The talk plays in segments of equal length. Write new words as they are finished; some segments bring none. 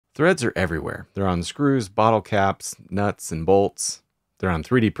Threads are everywhere. They're on screws, bottle caps, nuts, and bolts. They're on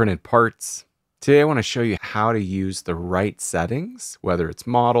 3D printed parts. Today I want to show you how to use the right settings, whether it's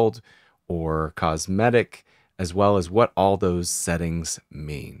modeled or cosmetic, as well as what all those settings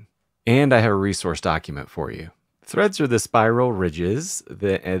mean. And I have a resource document for you. Threads are the spiral ridges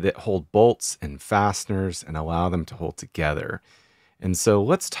that hold bolts and fasteners and allow them to hold together. And so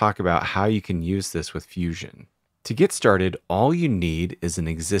let's talk about how you can use this with Fusion. To get started, all you need is an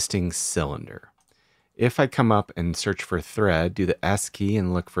existing cylinder. If I come up and search for thread, do the S key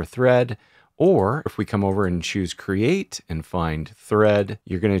and look for thread, or if we come over and choose create and find thread,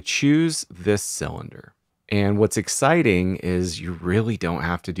 you're going to choose this cylinder. And what's exciting is you really don't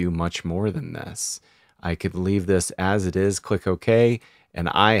have to do much more than this. I could leave this as it is, click OK, and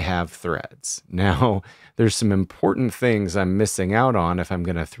I have threads. Now, there's some important things I'm missing out on if I'm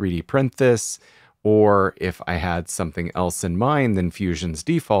going to 3D print this, or if I had something else in mind than Fusion's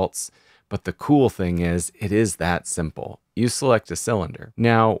defaults. But the cool thing is, it is that simple. You select a cylinder.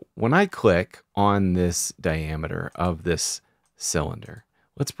 Now, when I click on this diameter of this cylinder,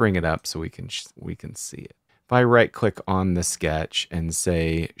 let's bring it up so we can see it. If I right click on the sketch and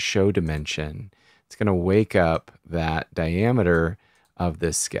say show dimension, it's going to wake up that diameter of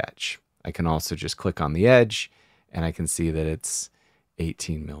this sketch. I can also just click on the edge and I can see that it's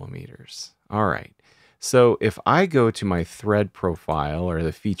 18 millimeters. All right. So if I go to my thread profile or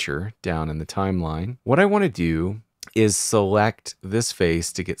the feature down in the timeline, what I want to do is select this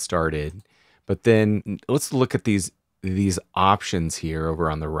face to get started. But then let's look at these options here over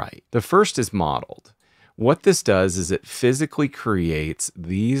on the right. The first is modeled. What this does is it physically creates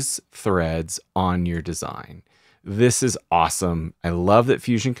these threads on your design. This is awesome. I love that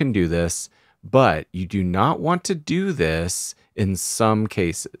Fusion can do this, but you do not want to do this in some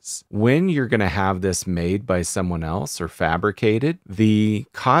cases. When you're going to have this made by someone else or fabricated, the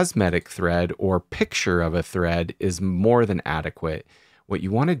cosmetic thread or picture of a thread is more than adequate. What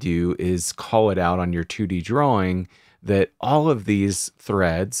you want to do is call it out on your 2D drawing that all of these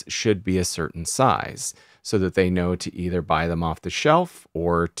threads should be a certain size so that they know to either buy them off the shelf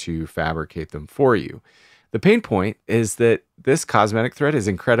or to fabricate them for you. The pain point is that this cosmetic thread is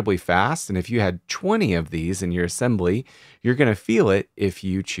incredibly fast, and if you had 20 of these in your assembly, you're going to feel it if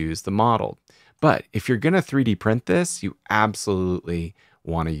you choose the modeled. But if you're going to 3D print this, you absolutely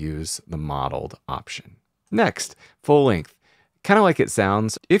want to use the modeled option. Next, full length. Kind of like it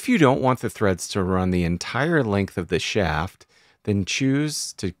sounds, if you don't want the threads to run the entire length of the shaft, then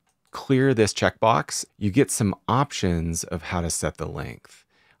choose to clear this checkbox. You get some options of how to set the length.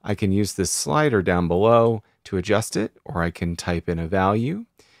 I can use this slider down below to adjust it, or I can type in a value.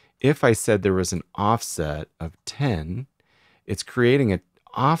 If I said there was an offset of 10, it's creating an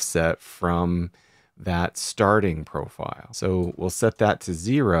offset from that starting profile. So we'll set that to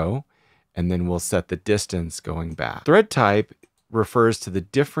 0, and then we'll set the distance going back. Thread type refers to the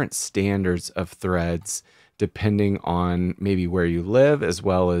different standards of threads depending on maybe where you live, as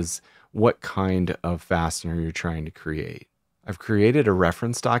well as what kind of fastener you're trying to create. I've created a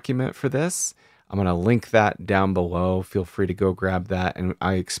reference document for this. I'm going to link that down below. Feel free to go grab that, and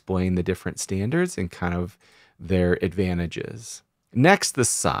I explain the different standards and kind of their advantages. Next, the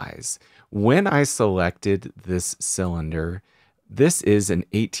size. When I selected this cylinder, this is an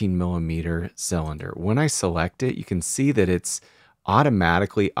 18 millimeter cylinder. When I select it, you can see that it's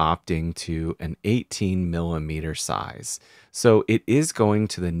automatically opting to an 18 millimeter size. So it is going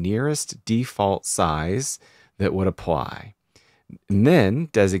to the nearest default size that would apply. And then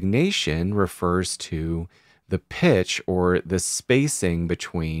designation refers to the pitch or the spacing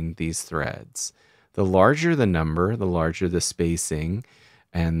between these threads. The larger the number, the larger the spacing,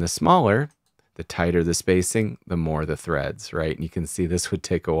 and the smaller, the tighter the spacing, the more the threads, right? And you can see this would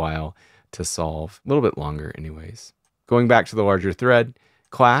take a while to solve, a little bit longer anyways. Going back to the larger thread,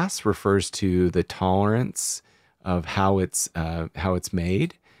 class refers to the tolerance of how it's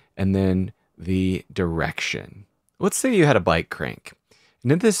made, and then the direction. Let's say you had a bike crank.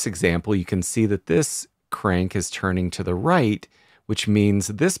 And in this example, you can see that this crank is turning to the right, which means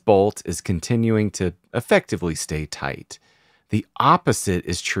this bolt is continuing to effectively stay tight. The opposite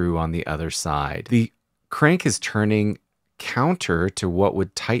is true on the other side. The crank is turning counter to what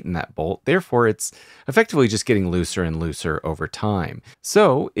would tighten that bolt. Therefore, it's effectively just getting looser and looser over time.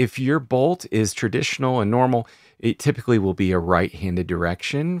 So if your bolt is traditional and normal, it typically will be a right-handed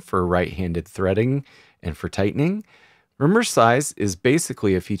direction for right-handed threading and for tightening. Remember size is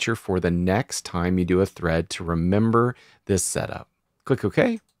basically a feature for the next time you do a thread to remember this setup. Click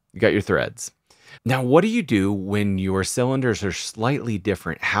OK, you got your threads. Now, what do you do when your cylinders are slightly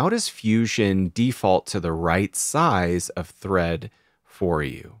different? How does Fusion default to the right size of thread for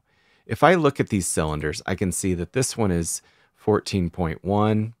you? if I look at these cylinders, I can see that this one is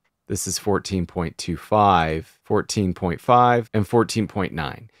 14.1, this is 14.25, 14.5, and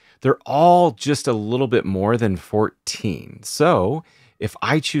 14.9. They're all just a little bit more than 14. So if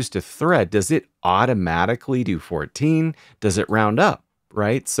I choose to thread, does it automatically do 14? Does it round up?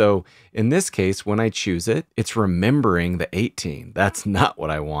 Right? So in this case, when I choose it, it's remembering the 18. That's not what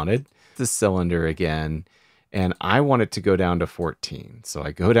I wanted. The cylinder again, and I want it to go down to 14. So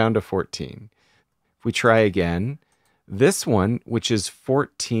I go down to 14. If we try again, this one, which is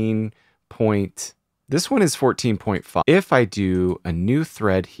 14 point, this one is 14.5. If I do a new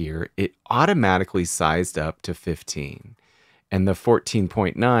thread here, it automatically sized up to 15. And the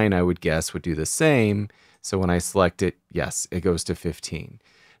 14.9, I would guess, would do the same. So when I select it, yes, it goes to 15.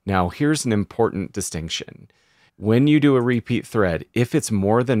 Now, here's an important distinction. When you do a repeat thread, if it's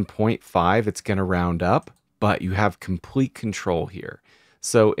more than 0.5, it's going to round up, but you have complete control here.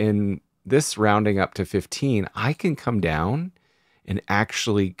 So in this rounding up to 15, I can come down and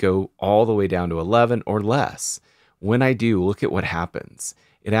actually go all the way down to 11 or less. When I do, look at what happens.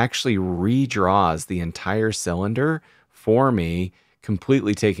 It actually redraws the entire cylinder for me,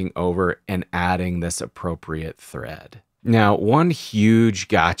 completely taking over and adding this appropriate thread. Now, one huge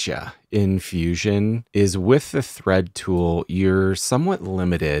gotcha in Fusion is with the thread tool, you're somewhat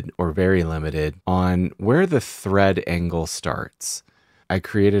limited or very limited on where the thread angle starts. I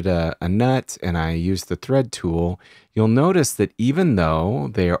created a nut and I used the thread tool. You'll notice that even though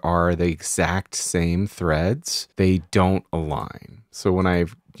they are the exact same threads, they don't align. So when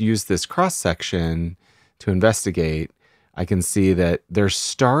I've used this cross section to investigate, I can see that they're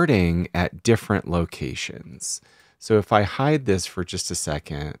starting at different locations. So if I hide this for just a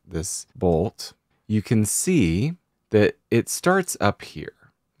second, this bolt, you can see that it starts up here.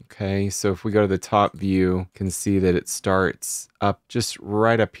 Okay, so if we go to the top view, you can see that it starts up just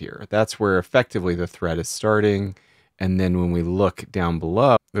right up here. That's where effectively the thread is starting. And then when we look down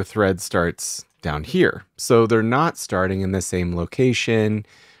below, the thread starts down here. So they're not starting in the same location,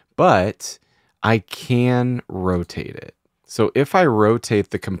 but I can rotate it. So if I rotate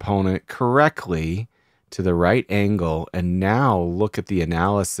the component correctly to the right angle and now look at the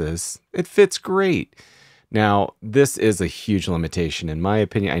analysis, it fits great. Now, this is a huge limitation. In my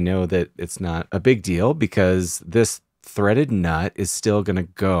opinion, I know that it's not a big deal because this threaded nut is still going to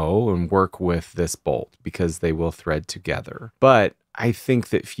go and work with this bolt because they will thread together. But I think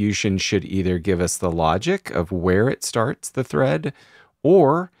that Fusion should either give us the logic of where it starts the thread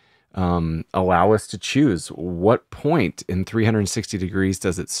or allow us to choose what point in 360 degrees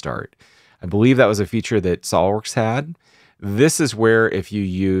does it start. I believe that was a feature that SOLIDWORKS had. This is where if you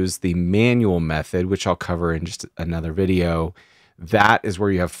use the manual method, which I'll cover in just another video, that is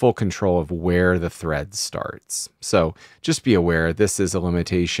where you have full control of where the thread starts. So just be aware, this is a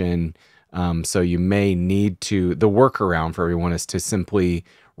limitation. So you may need to, the workaround for everyone is to simply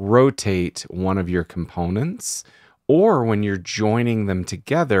rotate one of your components, or when you're joining them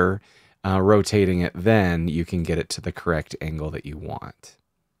together, rotating it, then you can get it to the correct angle that you want.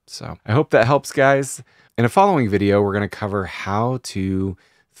 So I hope that helps, guys. In a following video, we're going to cover how to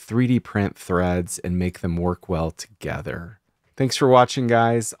 3D print threads and make them work well together. Thanks for watching,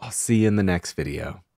 guys. I'll see you in the next video.